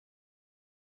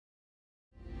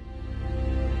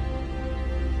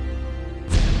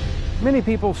Many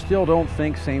people still don't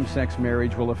think same-sex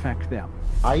marriage will affect them.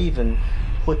 I even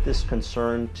put this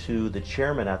concern to the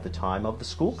chairman at the time of the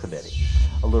school committee.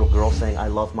 A little girl saying, "I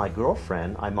love my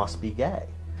girlfriend, I must be gay."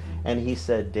 And he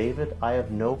said, "David, I have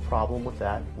no problem with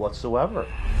that whatsoever."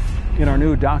 In our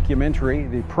new documentary,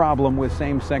 The Problem with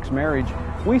Same-Sex Marriage,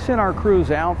 we sent our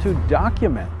crews out to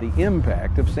document the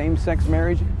impact of same-sex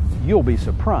marriage. You'll be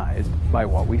surprised by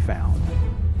what we found.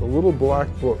 The little black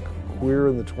book, Queer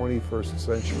in the 21st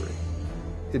Century,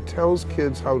 it tells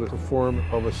kids how to perform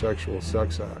homosexual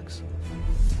sex acts.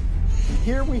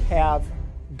 Here we have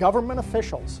government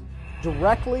officials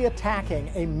directly attacking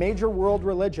a major world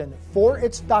religion for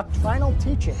its doctrinal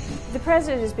teaching. The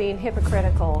president is being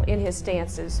hypocritical in his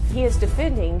stances. He is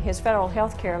defending his federal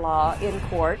health care law in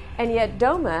court, and yet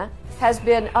DOMA has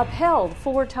been upheld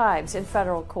 4 times in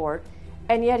federal court,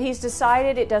 and yet he's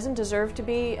decided it doesn't deserve to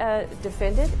be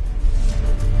defended.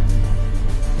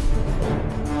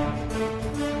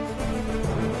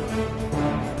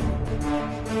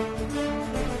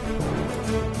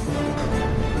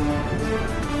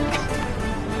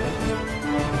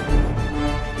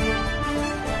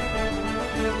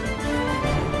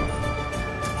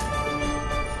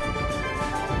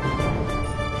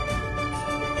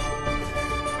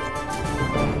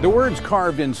 The words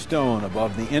carved in stone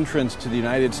above the entrance to the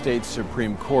United States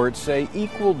Supreme Court say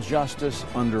equal justice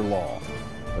under law.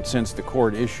 But since the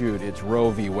court issued its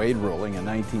Roe v. Wade ruling in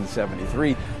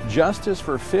 1973, justice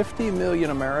for 50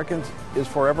 million Americans is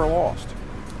forever lost.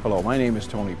 Hello, my name is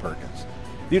Tony Perkins.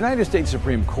 The United States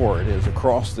Supreme Court is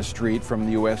across the street from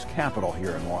the U.S. Capitol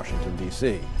here in Washington,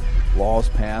 D.C. Laws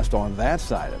passed on that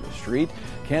side of the street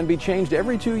can be changed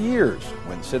every 2 years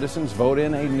when citizens vote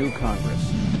in a new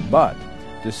Congress. But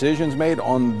decisions made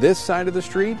on this side of the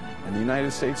street in the United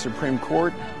States Supreme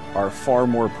Court are far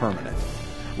more permanent.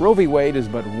 Roe v. Wade is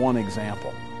but one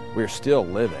example. We're still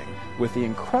living with the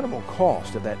incredible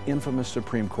cost of that infamous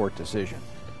Supreme Court decision.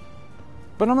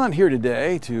 But I'm not here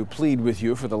today to plead with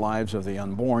you for the lives of the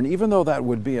unborn, even though that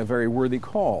would be a very worthy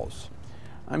cause.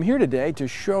 I'm here today to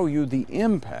show you the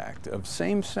impact of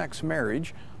same-sex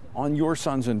marriage on your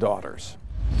sons and daughters.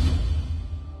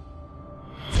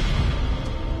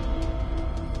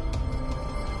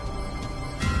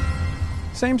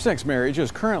 Same-sex marriage is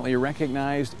currently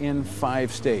recognized in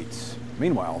 5 states.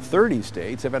 Meanwhile, 30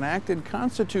 states have enacted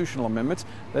constitutional amendments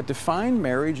that define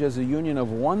marriage as a union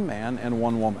of one man and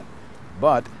one woman.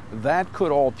 But that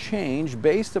could all change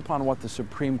based upon what the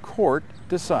Supreme Court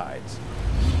decides.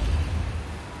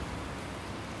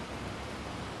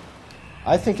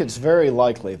 I think it's very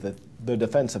likely that the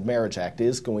Defense of Marriage Act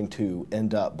is going to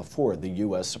end up before the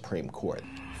U.S. Supreme Court.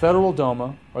 Federal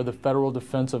DOMA, or the Federal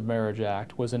Defense of Marriage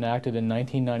Act, was enacted in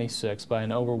 1996 by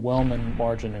an overwhelming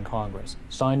margin in Congress.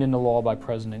 Signed into law by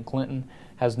President Clinton,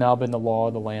 has now been the law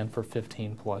of the land for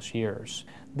 15+ years.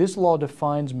 This law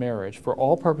defines marriage for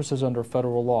all purposes under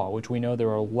federal law, which we know there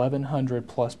are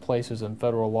 1,100+ places in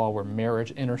federal law where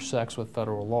marriage intersects with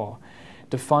federal law.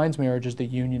 Defines marriage as the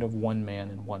union of one man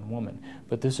and one woman.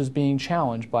 But this is being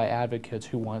challenged by advocates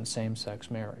who want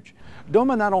same-sex marriage.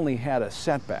 DOMA not only had a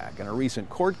setback in a recent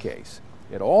court case,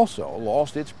 it also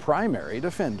lost its primary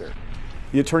defender.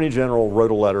 The Attorney General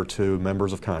wrote a letter to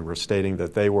members of Congress stating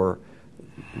that they,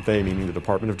 meaning the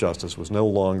Department of Justice, was no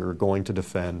longer going to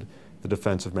defend the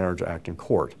Defense of Marriage Act in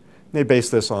court. They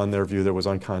based this on their view that it was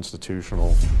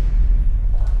unconstitutional.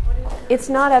 It's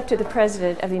not up to the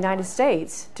President of the United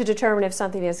States to determine if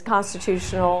something is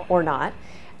constitutional or not.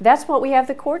 That's what we have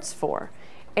the courts for.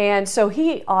 And so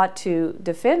he ought to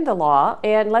defend the law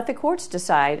and let the courts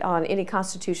decide on any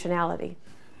constitutionality.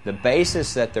 The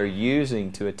basis that they're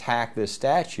using to attack this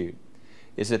statute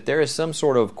is that there is some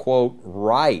sort of, quote,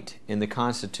 right in the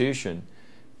Constitution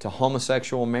to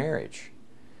homosexual marriage.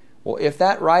 Well, if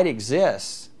that right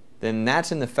exists, then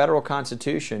that's in the federal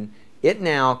Constitution. It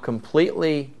now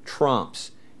completely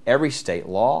trumps every state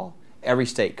law, every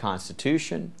state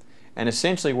constitution, and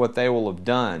essentially what they will have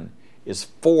done is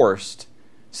forced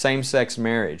same-sex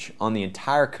marriage on the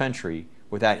entire country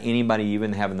without anybody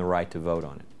even having the right to vote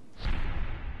on it.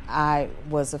 I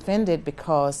was offended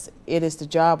because it is the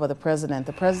job of the President.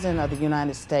 The President of the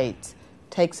United States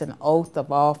takes an oath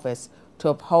of office to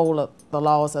uphold the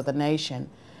laws of the nation,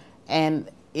 and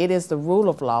it is the rule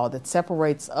of law that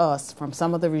separates us from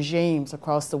some of the regimes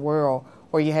across the world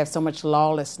where you have so much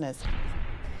lawlessness.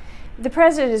 The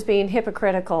President is being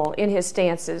hypocritical in his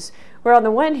stances, where on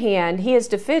the one hand he is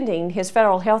defending his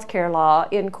federal health care law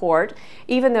in court,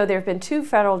 even though there have been 2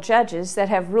 federal judges that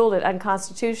have ruled it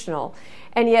unconstitutional,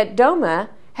 and yet DOMA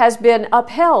has been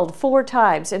upheld 4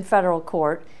 times in federal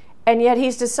court, And yet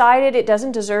he's decided it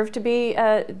doesn't deserve to be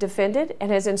defended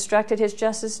and has instructed his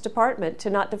Justice Department to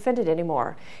not defend it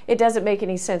anymore. It doesn't make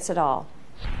any sense at all.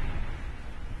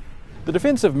 The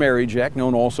Defense of Marriage Act,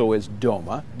 known also as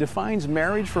DOMA, defines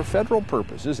marriage for federal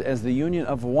purposes as the union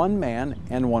of one man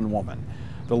and one woman.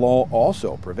 The law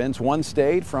also prevents one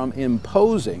state from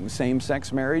imposing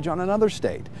same-sex marriage on another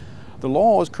state. The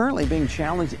law is currently being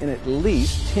challenged in at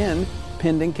least 10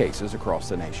 pending cases across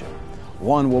the nation.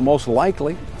 One will most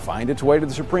likely find its way to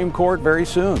the Supreme Court very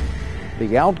soon.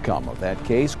 The outcome of that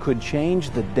case could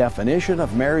change the definition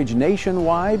of marriage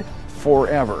nationwide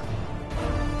forever.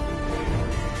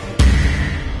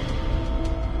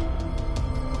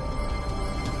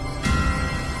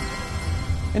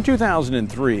 In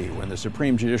 2003, when the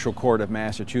Supreme Judicial Court of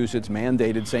Massachusetts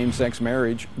mandated same-sex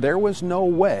marriage, there was no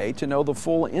way to know the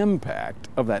full impact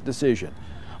of that decision.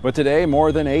 But today,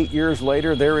 more than 8 years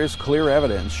later, there is clear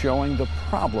evidence showing the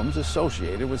problems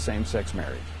associated with same-sex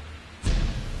marriage.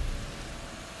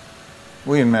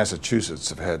 We in Massachusetts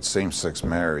have had same-sex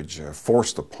marriage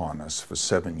forced upon us for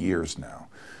 7 years now.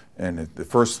 And the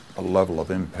first level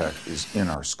of impact is in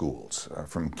our schools.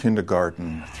 From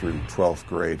kindergarten through 12th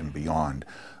grade and beyond,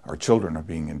 our children are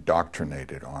being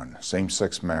indoctrinated on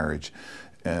same-sex marriage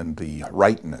and the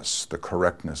rightness, the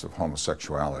correctness of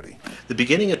homosexuality. The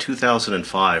beginning of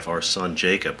 2005, our son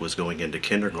Jacob was going into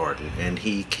kindergarten, and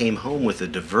he came home with a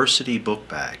diversity book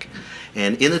bag.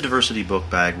 And in the diversity book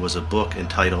bag was a book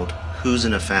entitled Who's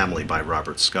in a Family by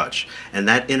Robert Scutch, and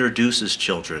that introduces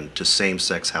children to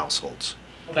same-sex households.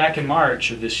 Back in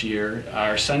March of this year,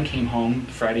 our son came home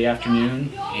Friday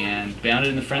afternoon and bounded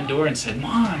in the front door and said,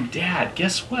 "Mom, Dad,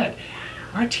 guess what?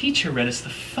 Our teacher read us the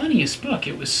funniest book.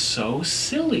 It was so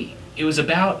silly. It was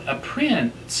about a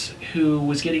prince who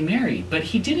was getting married, but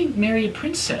he didn't marry a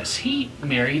princess. He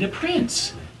married a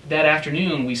prince." That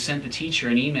afternoon, we sent the teacher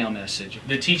an email message.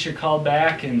 The teacher called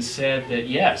back and said that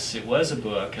yes, it was a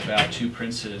book about two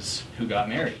princes who got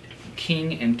married.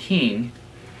 King and King.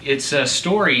 It's a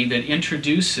story that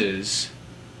introduces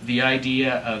the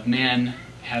idea of men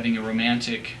having a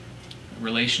romantic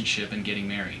relationship and getting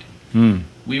married.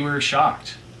 We were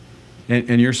shocked.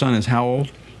 And your son is how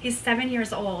old? He's 7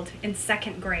 years old, in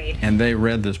 2nd grade. And they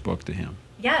read this book to him?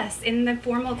 Yes, in the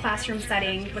formal classroom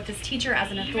setting with his teacher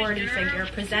as an authority figure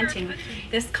presenting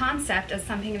this concept as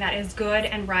something that is good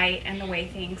and right and the way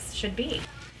things should be.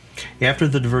 After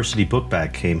the diversity book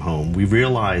bag came home, we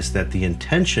realized that the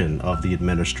intention of the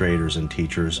administrators and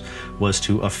teachers was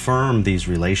to affirm these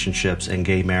relationships and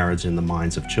gay marriage in the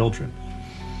minds of children.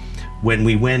 When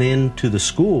we went into the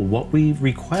school, what we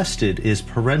requested is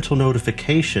parental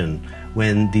notification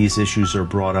when these issues are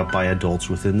brought up by adults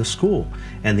within the school,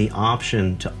 and the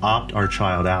option to opt our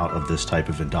child out of this type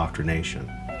of indoctrination.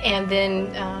 And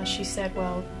then she said,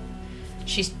 well,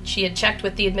 she had checked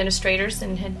with the administrators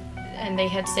and they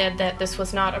had said that this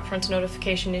was not a parental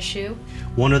notification issue.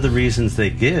 One of the reasons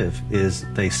they give is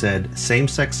they said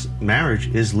same-sex marriage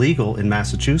is legal in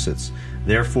Massachusetts.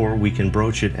 Therefore, we can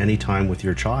broach it anytime with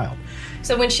your child.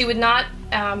 So when she would not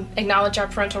acknowledge our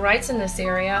parental rights in this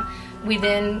area, we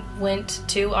then went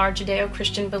to our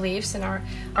Judeo-Christian beliefs and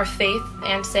our faith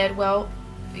and said, well,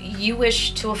 you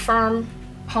wish to affirm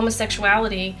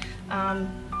homosexuality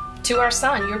to our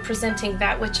son. You're presenting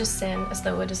that which is sin as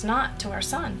though it is not to our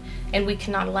son, and we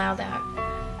cannot allow that.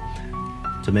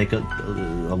 To make a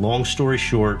long story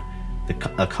short, the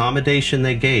accommodation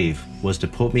they gave was to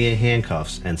put me in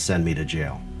handcuffs and send me to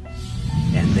jail.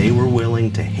 And they were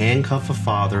willing to handcuff a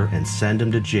father and send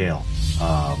him to jail.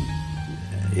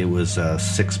 It was a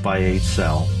 6x8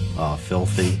 cell,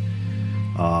 filthy.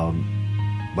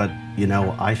 But, you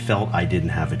know, I felt I didn't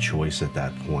have a choice at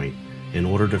that point in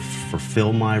order to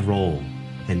fulfill my role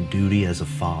and duty as a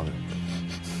father.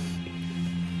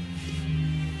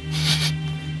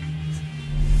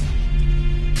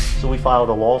 So we filed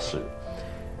a lawsuit.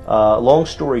 Long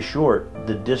story short,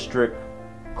 the district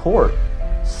court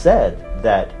said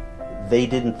that they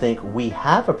didn't think we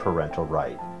have a parental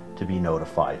right to be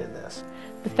notified in this.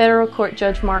 The federal court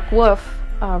judge Mark Wolf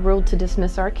ruled to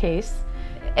dismiss our case.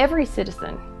 Every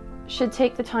citizen should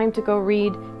take the time to go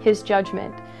read his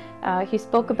judgment. He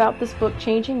spoke about this book,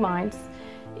 Changing Minds,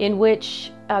 in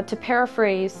which, to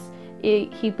paraphrase,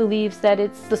 he believes that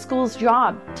it's the school's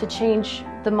job to change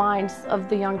the minds of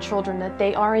the young children, that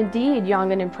they are indeed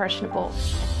young and impressionable.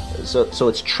 So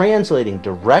it's translating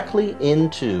directly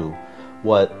into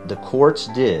what the courts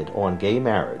did on gay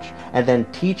marriage, and then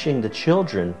teaching the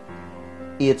children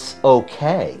it's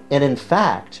okay. And in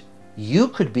fact, you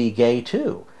could be gay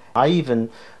too. I even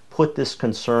put this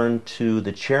concern to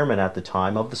the chairman at the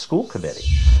time of the school committee.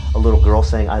 A little girl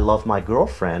saying, "I love my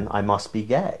girlfriend, I must be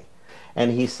gay."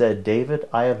 And he said, David,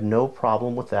 I have no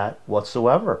problem with that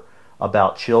whatsoever,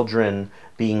 about children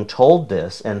being told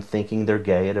this and thinking they're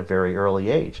gay at a very early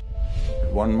age.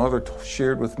 One mother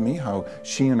shared with me how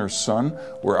she and her son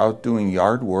were out doing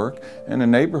yard work, and a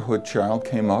neighborhood child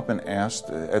came up and asked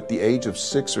at the age of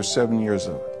 6 or 7 years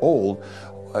old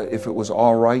if it was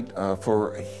all right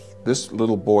for this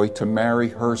little boy to marry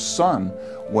her son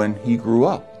when he grew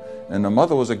up. And the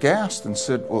mother was aghast and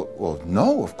said, well,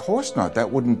 no, of course not. That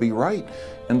wouldn't be right.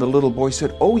 And the little boy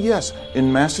said, oh yes,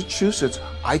 in Massachusetts,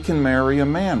 I can marry a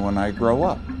man when I grow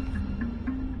up.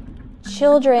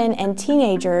 Children and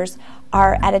teenagers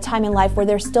are at a time in life where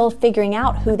they're still figuring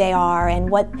out who they are and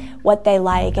what they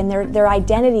like, and their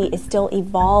identity is still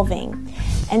evolving.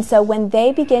 And so when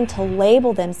they begin to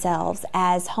label themselves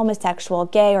as homosexual,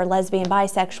 gay, or lesbian,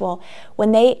 bisexual,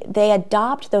 when they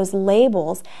adopt those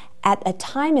labels at a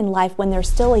time in life when they're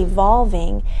still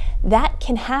evolving, that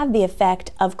can have the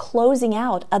effect of closing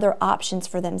out other options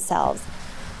for themselves.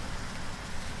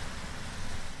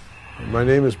 My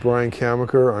name is Brian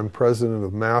Kamaker. I'm president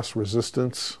of Mass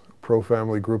Resistance,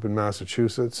 pro-family group in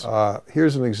Massachusetts.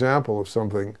 Here's an example of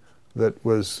something that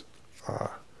was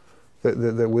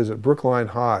that was at Brookline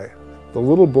High. The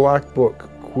Little Black Book,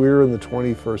 Queer in the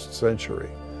 21st Century.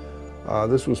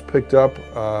 This was picked up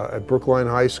at Brookline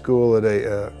High School at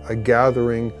a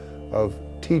gathering of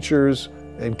teachers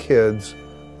and kids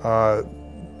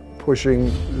pushing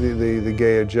the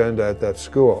gay agenda at that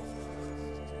school.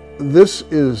 This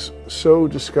is so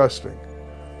disgusting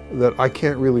that I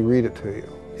can't really read it to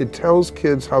you. It tells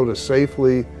kids how to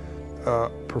safely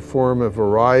perform a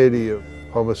variety of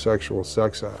homosexual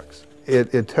sex acts.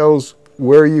 It tells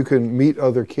where you can meet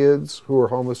other kids who are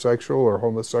homosexual or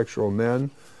homosexual men.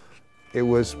 It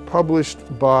was published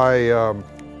by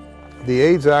the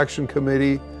AIDS Action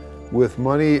Committee with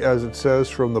money, as it says,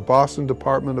 from the Boston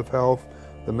Department of Health,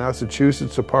 the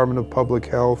Massachusetts Department of Public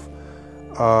Health,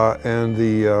 and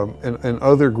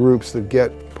other groups that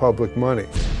get public money.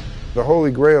 The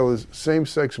Holy Grail is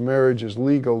same-sex marriage is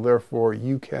legal, therefore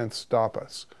you can't stop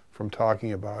us from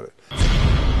talking about it.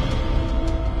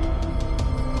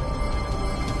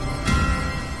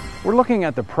 We're looking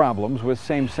at the problems with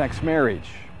same-sex marriage,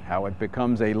 how it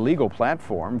becomes a legal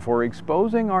platform for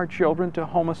exposing our children to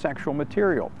homosexual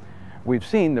material. We've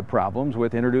seen the problems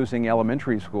with introducing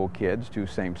elementary school kids to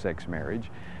same-sex marriage,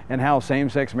 and how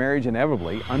same-sex marriage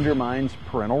inevitably undermines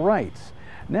parental rights.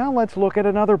 Now let's look at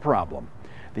another problem,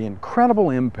 the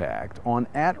incredible impact on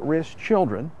at-risk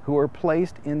children who are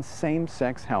placed in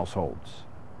same-sex households.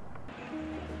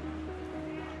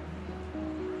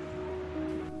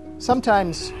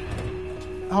 Sometimes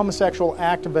homosexual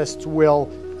activists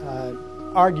will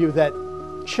argue that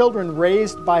children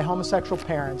raised by homosexual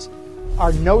parents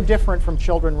are no different from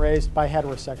children raised by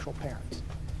heterosexual parents.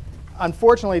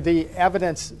 Unfortunately, the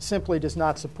evidence simply does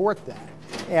not support that.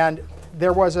 And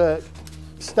there was a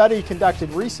study conducted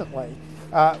recently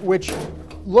which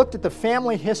looked at the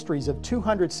family histories of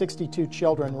 262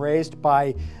 children raised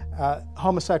by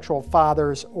homosexual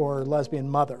fathers or lesbian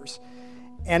mothers.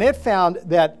 And it found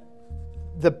that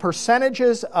the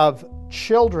percentages of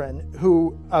children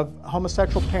of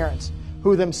homosexual parents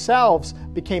who themselves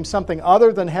became something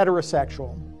other than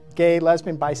heterosexual, gay,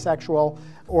 lesbian, bisexual,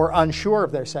 or unsure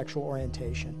of their sexual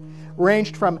orientation,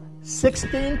 ranged from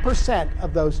 16%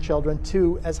 of those children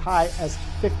to as high as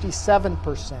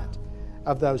 57%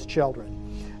 of those children.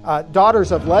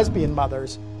 Daughters of lesbian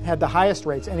mothers had the highest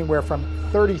rates, anywhere from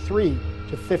 33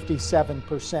 to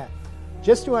 57%.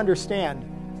 Just to understand,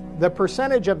 the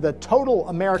percentage of the total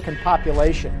American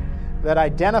population that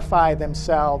identify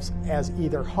themselves as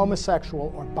either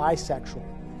homosexual or bisexual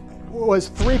was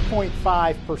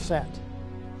 3.5%,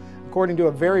 according to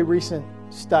a very recent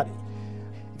study.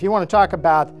 If you want to talk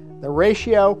about the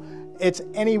ratio, it's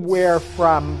anywhere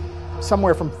from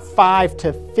somewhere from 5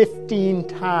 to 15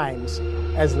 times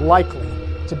as likely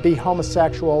to be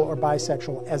homosexual or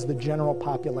bisexual as the general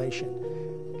population.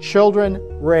 Children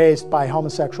raised by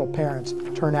homosexual parents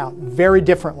turn out very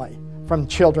differently from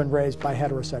children raised by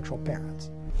heterosexual parents.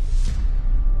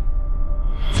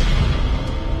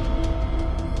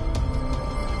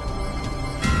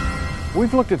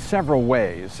 We've looked at several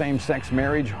ways same-sex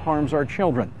marriage harms our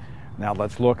children. Now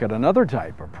let's look at another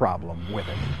type of problem with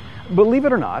it. Believe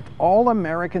it or not, all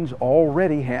Americans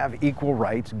already have equal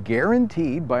rights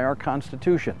guaranteed by our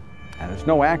Constitution. And it's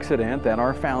no accident that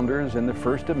our founders in the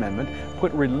First Amendment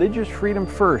put religious freedom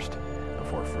first,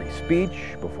 before free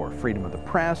speech, before freedom of the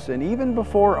press, and even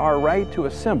before our right to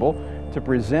assemble to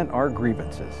present our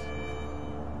grievances.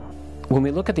 When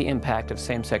we look at the impact of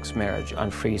same-sex marriage on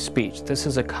free speech, this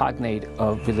is a cognate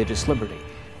of religious liberty.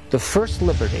 The first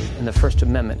liberty in the First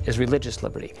Amendment is religious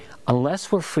liberty.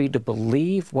 Unless we're free to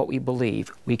believe what we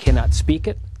believe, we cannot speak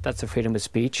it. That's the freedom of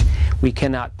speech. We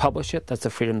cannot publish it. That's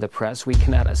the freedom of the press. We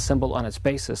cannot assemble on its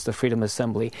basis, the freedom of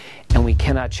assembly. And we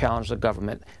cannot challenge the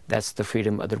government. That's the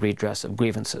freedom of the redress of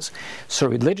grievances. So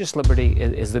religious liberty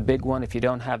is the big one. If you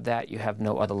don't have that, you have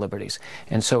no other liberties.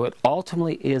 And so it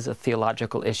ultimately is a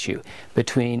theological issue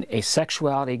between a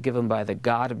sexuality given by the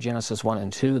God of Genesis 1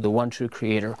 and 2, the one true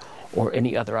creator, or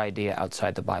any other idea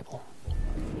outside the Bible.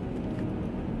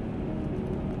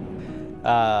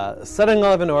 Setting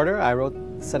Love in Order, I wrote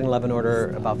Setting Love in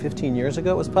Order about 15 years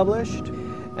ago. It was published.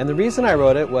 And the reason I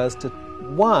wrote it was to,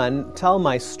 one, tell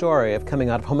my story of coming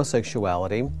out of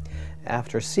homosexuality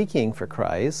after seeking for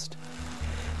Christ.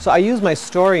 So I use my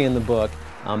story in the book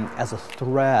as a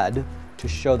thread to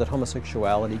show that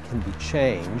homosexuality can be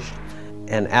changed.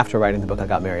 And after writing the book, I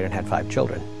got married and had 5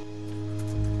 children.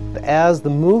 As the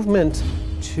movement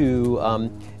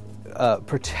to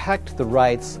protect the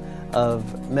rights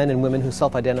of men and women who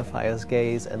self-identify as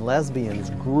gays and lesbians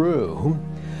grew,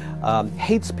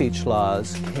 hate speech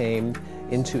laws came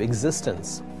into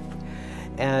existence.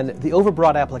 And the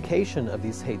overbroad application of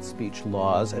these hate speech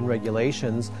laws and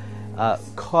regulations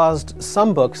caused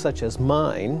some books, such as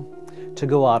mine, to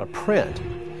go out of print.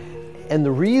 And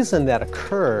the reason that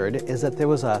occurred is that there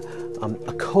was a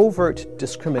covert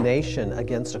discrimination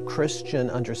against a Christian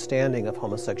understanding of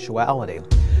homosexuality.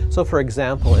 So, for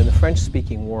example, in the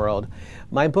French-speaking world,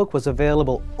 my book was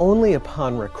available only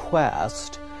upon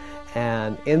request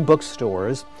and in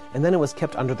bookstores, and then it was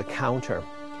kept under the counter.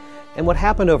 And what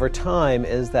happened over time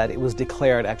is that it was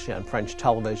declared, actually on French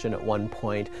television at one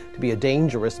point, to be a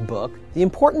dangerous book. The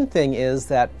important thing is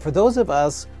that for those of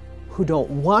us who don't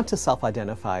want to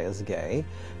self-identify as gay,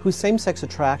 whose same-sex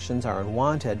attractions are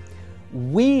unwanted,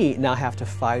 we now have to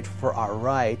fight for our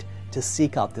right to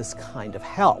seek out this kind of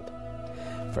help.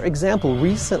 For example,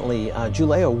 recently,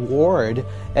 Julia Ward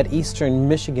at Eastern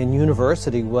Michigan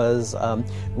University was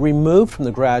removed from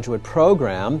the graduate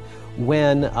program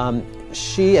when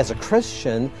she, as a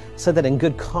Christian, said that in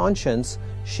good conscience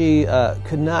she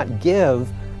could not give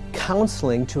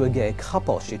counseling to a gay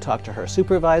couple. She talked to her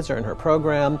supervisor in her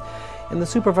program, and the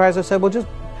supervisor said, well, just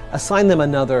assign them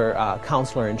another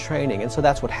counselor in training. And so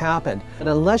that's what happened. And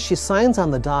unless she signs on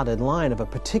the dotted line of a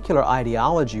particular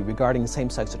ideology regarding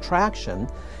same-sex attraction,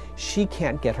 she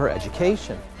can't get her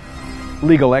education.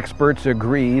 Legal experts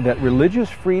agree that religious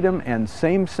freedom and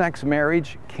same-sex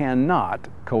marriage cannot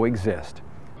coexist.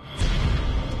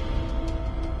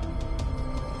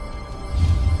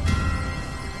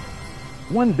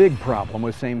 One big problem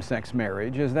with same-sex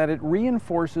marriage is that it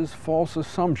reinforces false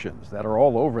assumptions that are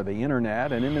all over the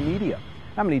internet and in the media.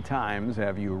 How many times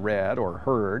have you read or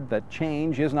heard that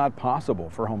change is not possible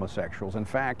for homosexuals? In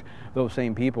fact, those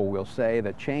same people will say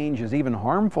that change is even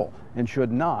harmful and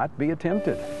should not be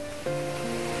attempted.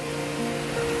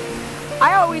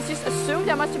 I always just assumed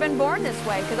I must have been born this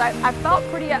way because I felt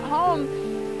pretty at home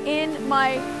in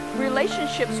my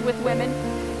relationships with women.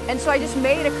 And so I just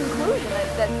made a conclusion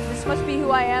that this must be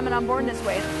who I am and I'm born this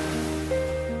way.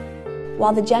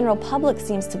 While the general public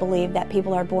seems to believe that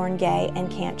people are born gay and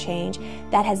can't change,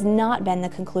 that has not been the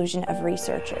conclusion of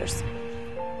researchers.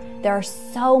 There are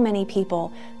so many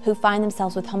people who find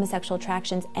themselves with homosexual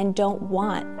attractions and don't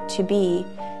want to be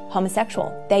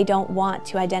homosexual. They don't want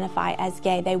to identify as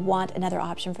gay. They want another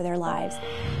option for their lives.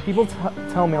 People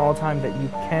tell me all the time that you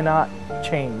cannot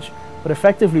change. But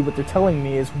effectively what they're telling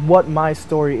me is what my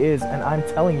story is, and I'm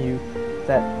telling you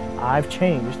that I've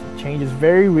changed. Change is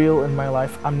very real in my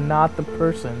life. I'm not the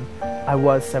person I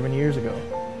was 7 years ago.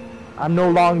 I'm no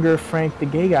longer Frank the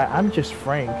gay guy, I'm just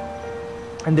Frank.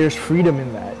 And there's freedom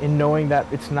in that, in knowing that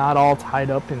it's not all tied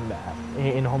up in that,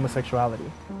 in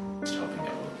homosexuality.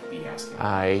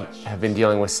 I have been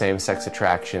dealing with same-sex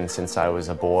attraction since I was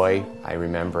a boy. I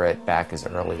remember it back as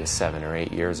early as 7 or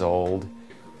 8 years old.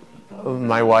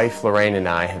 My wife, Lorraine, and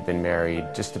I have been married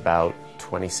just about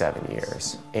 27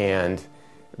 years, and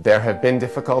there have been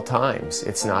difficult times.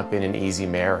 It's not been an easy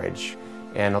marriage,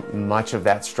 and much of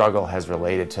that struggle has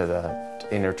related to the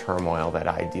inner turmoil that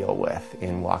I deal with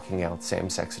in walking out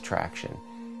same-sex attraction.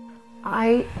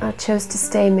 I chose to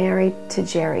stay married to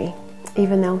Jerry,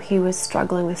 even though he was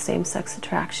struggling with same-sex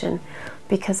attraction,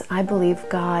 because I believe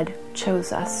God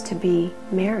chose us to be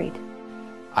married.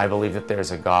 I believe that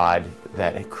there's a God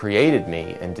that created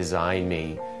me and designed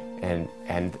me, and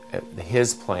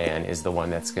His plan is the one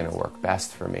that's going to work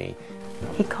best for me.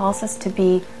 He calls us to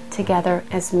be together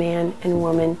as man and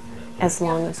woman as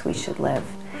long as we should live.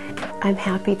 I'm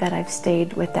happy that I've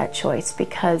stayed with that choice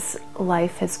because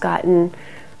life has gotten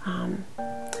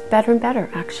better and better,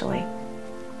 actually.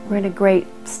 We're in a great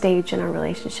stage in our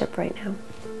relationship right now.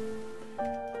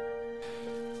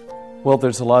 Well,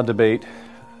 there's a lot of debate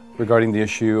regarding the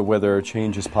issue of whether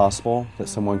change is possible, that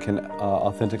someone can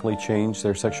authentically change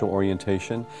their sexual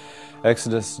orientation.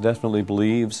 Exodus definitely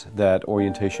believes that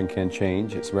orientation can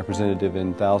change. It's representative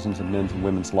in thousands of men's and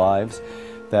women's lives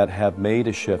that have made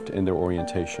a shift in their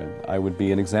orientation. I would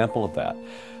be an example of that.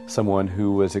 Someone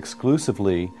who was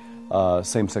exclusively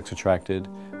same-sex attracted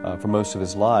for most of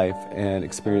his life and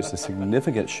experienced a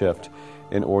significant shift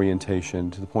in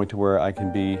orientation to the point to where I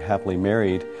can be happily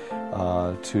married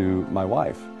to my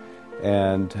wife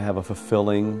and to have a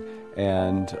fulfilling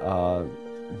and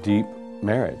deep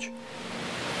marriage.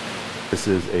 This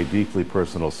is a deeply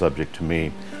personal subject to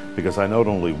me because I not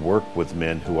only work with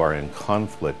men who are in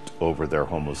conflict over their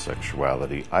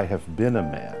homosexuality, I have been a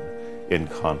man in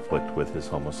conflict with his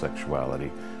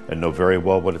homosexuality and know very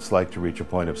well what it's like to reach a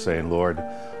point of saying, Lord,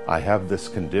 I have this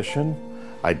condition,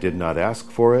 I did not ask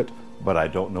for it, but I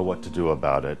don't know what to do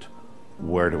about it.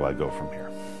 Where do I go from here?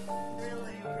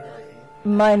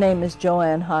 My name is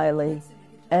Joanne Hiley,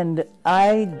 and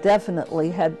I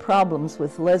definitely had problems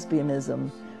with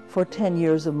lesbianism for 10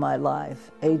 years of my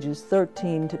life, ages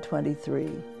 13 to 23.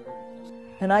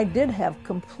 And I did have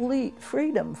complete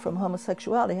freedom from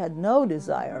homosexuality. I had no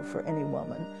desire for any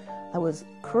woman. I was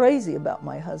crazy about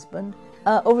my husband.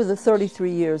 Over the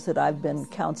 33 years that I've been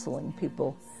counseling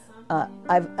people,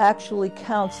 I've actually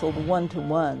counseled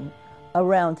one-to-one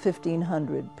around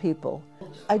 1,500 people.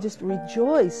 I just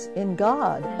rejoice in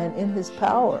God and in His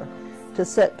power to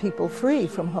set people free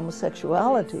from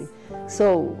homosexuality.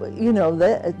 So, you know,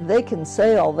 they can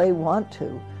say all they want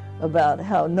to about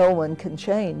how no one can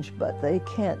change, but they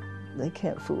can't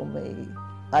fool me.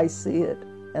 I see it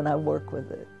and I work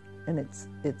with it, and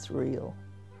it's real.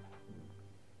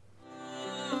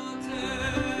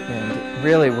 And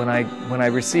really, when I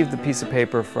received the piece of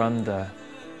paper from the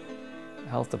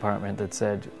health department that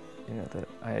said, you know, that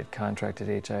I had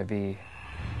contracted HIV, you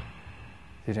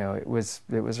know, it was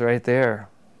right there.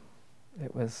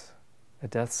 It was a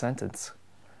death sentence.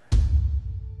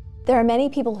 There are many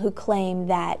people who claim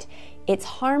that it's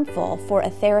harmful for a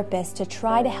therapist to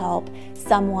try to help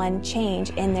someone change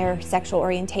in their sexual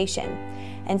orientation.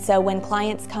 And so when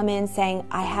clients come in saying,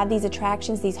 I have these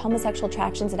attractions, these homosexual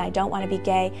attractions, and I don't want to be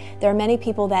gay, there are many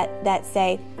people that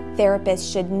say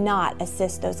therapists should not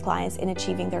assist those clients in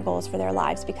achieving their goals for their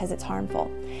lives because it's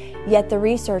harmful. Yet the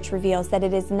research reveals that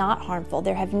it is not harmful.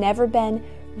 There have never been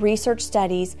research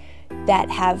studies that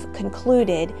have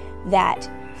concluded that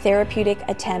therapeutic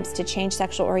attempts to change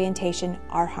sexual orientation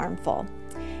are harmful.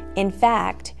 In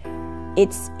fact,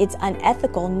 it's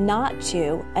unethical not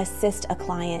to assist a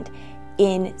client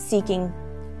in seeking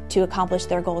to accomplish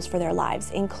their goals for their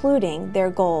lives, including their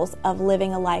goals of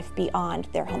living a life beyond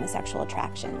their homosexual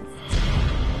attractions.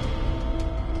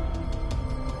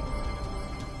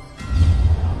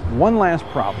 One last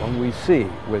problem we see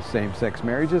with same-sex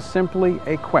marriage is simply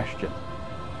a question.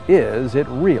 Is it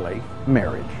really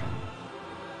marriage?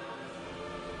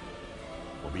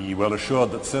 Be ye well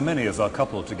assured that so many as are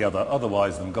coupled together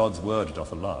otherwise than God's word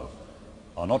doth allow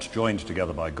are not joined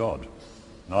together by God,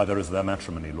 neither is their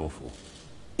matrimony lawful.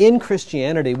 In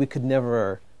Christianity, we could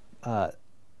never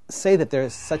say that there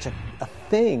is such a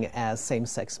thing as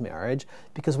same-sex marriage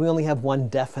because we only have one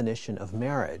definition of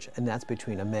marriage, and that's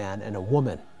between a man and a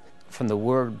woman. From the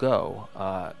word go,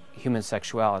 human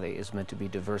sexuality is meant to be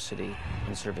diversity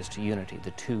in service to unity.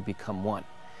 The two become one.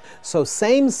 So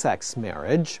same-sex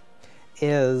marriage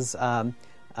is a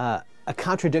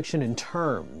contradiction in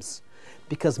terms,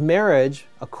 because marriage,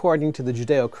 according to the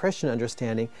Judeo-Christian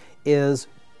understanding, is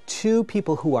two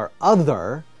people who are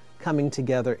other coming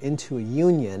together into a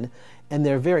union, and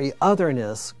their very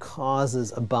otherness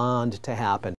causes a bond to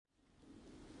happen.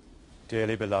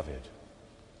 Dearly beloved,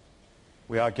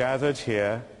 we are gathered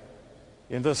here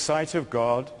in the sight of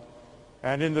God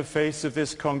and in the face of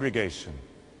this congregation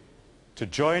to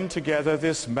join together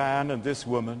this man and this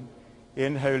woman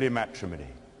in holy matrimony.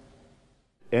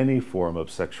 Any form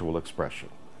of sexual expression,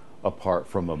 apart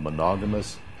from a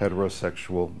monogamous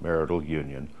heterosexual marital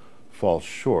union, falls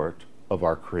short of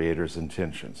our Creator's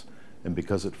intentions. And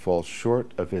because it falls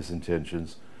short of His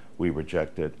intentions, we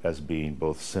reject it as being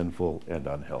both sinful and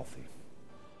unhealthy.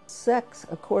 Sex,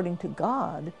 according to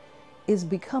God, is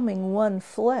becoming one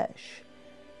flesh.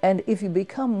 And if you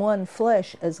become one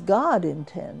flesh as God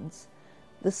intends,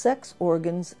 the sex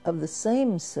organs of the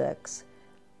same sex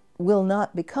will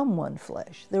not become one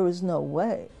flesh. There is no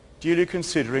way. Duly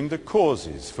considering the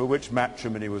causes for which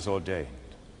matrimony was ordained.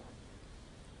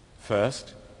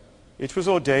 First, it was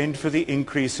ordained for the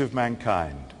increase of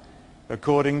mankind,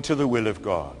 according to the will of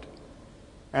God.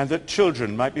 and that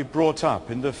children might be brought up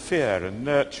in the fear and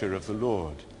nurture of the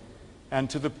Lord, and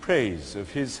to the praise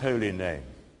of his holy name.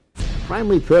 The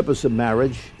primary purpose of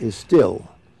marriage is still,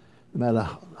 no matter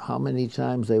how many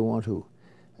times they want to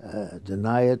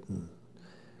deny it and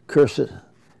curse it,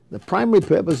 the primary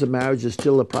purpose of marriage is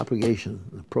still the propagation,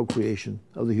 the procreation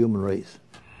of the human race.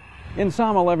 In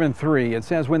Psalm 11:3, it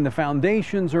says, when the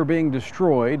foundations are being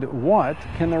destroyed, what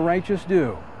can the righteous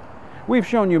do? We've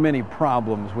shown you many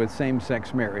problems with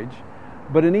same-sex marriage,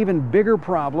 but an even bigger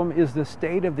problem is the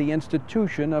state of the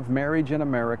institution of marriage in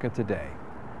America today.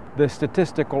 The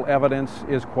statistical evidence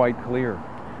is quite clear.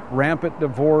 Rampant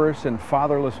divorce and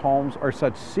fatherless homes are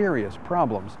such serious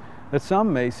problems that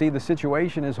some may see the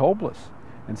situation as hopeless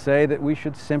and say that we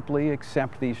should simply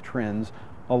accept these trends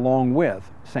along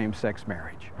with same-sex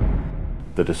marriage.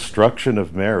 The destruction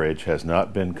of marriage has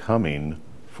not been coming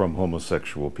from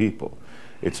homosexual people.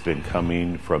 It's been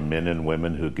coming from men and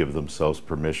women who give themselves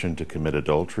permission to commit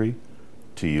adultery,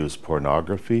 to use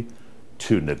pornography,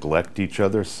 to neglect each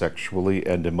other sexually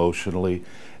and emotionally,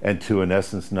 and to, in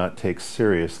essence, not take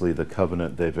seriously the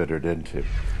covenant they've entered into.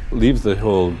 Leave the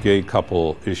whole gay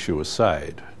couple issue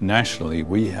aside. Nationally,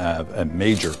 we have a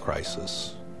major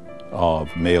crisis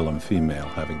of male and female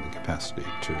having the capacity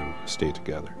to stay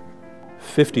together.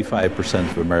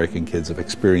 55% of American kids have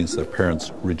experienced their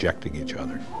parents rejecting each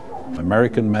other.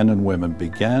 American men and women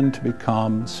began to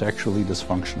become sexually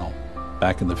dysfunctional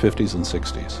back in the 50s and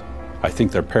 60s. I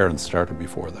think their parents started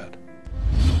before that.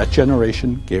 That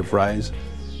generation gave rise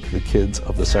to the kids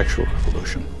of the sexual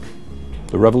revolution.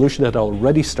 The revolution had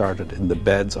already started in the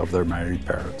beds of their married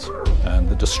parents, and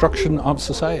the destruction of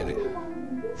society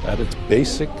at its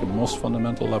basic and most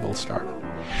fundamental level started.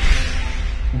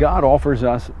 God offers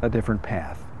us a different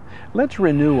path. Let's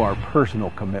renew our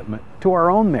personal commitment to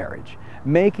our own marriage,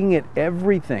 making it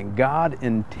everything God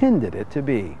intended it to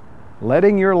be,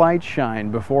 letting your light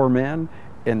shine before men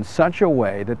in such a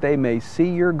way that they may see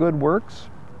your good works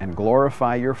and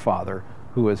glorify your Father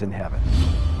who is in heaven.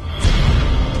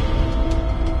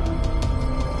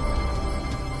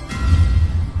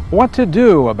 What to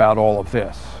do about all of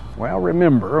this? Well,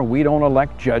 remember, we don't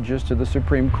elect judges to the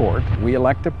Supreme Court. We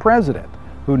elect a president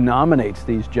who nominates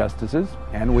these justices,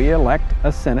 and we elect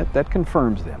a Senate that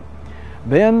confirms them.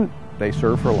 Then they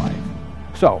serve for life.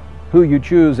 So, who you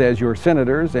choose as your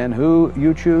senators and who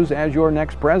you choose as your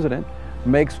next president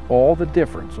makes all the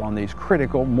difference on these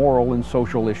critical moral and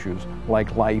social issues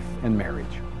like life and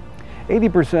marriage.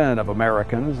 80% of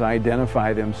Americans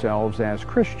identify themselves as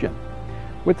Christian.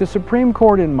 With the Supreme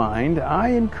Court in mind, I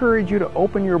encourage you to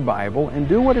open your Bible and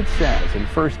do what it says in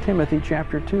 1 Timothy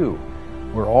chapter 2.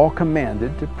 We're all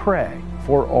commanded to pray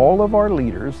for all of our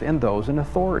leaders and those in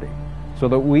authority, so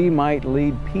that we might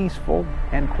lead peaceful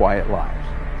and quiet lives.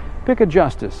 Pick a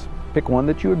justice. Pick one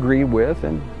that you agree with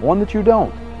and one that you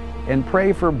don't, and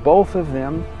pray for both of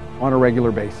them on a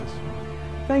regular basis.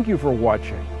 Thank you for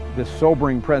watching this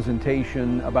sobering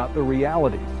presentation about the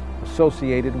realities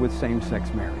associated with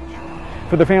same-sex marriage.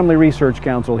 For the Family Research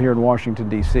Council here in Washington,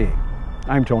 D.C.,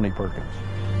 I'm Tony Perkins.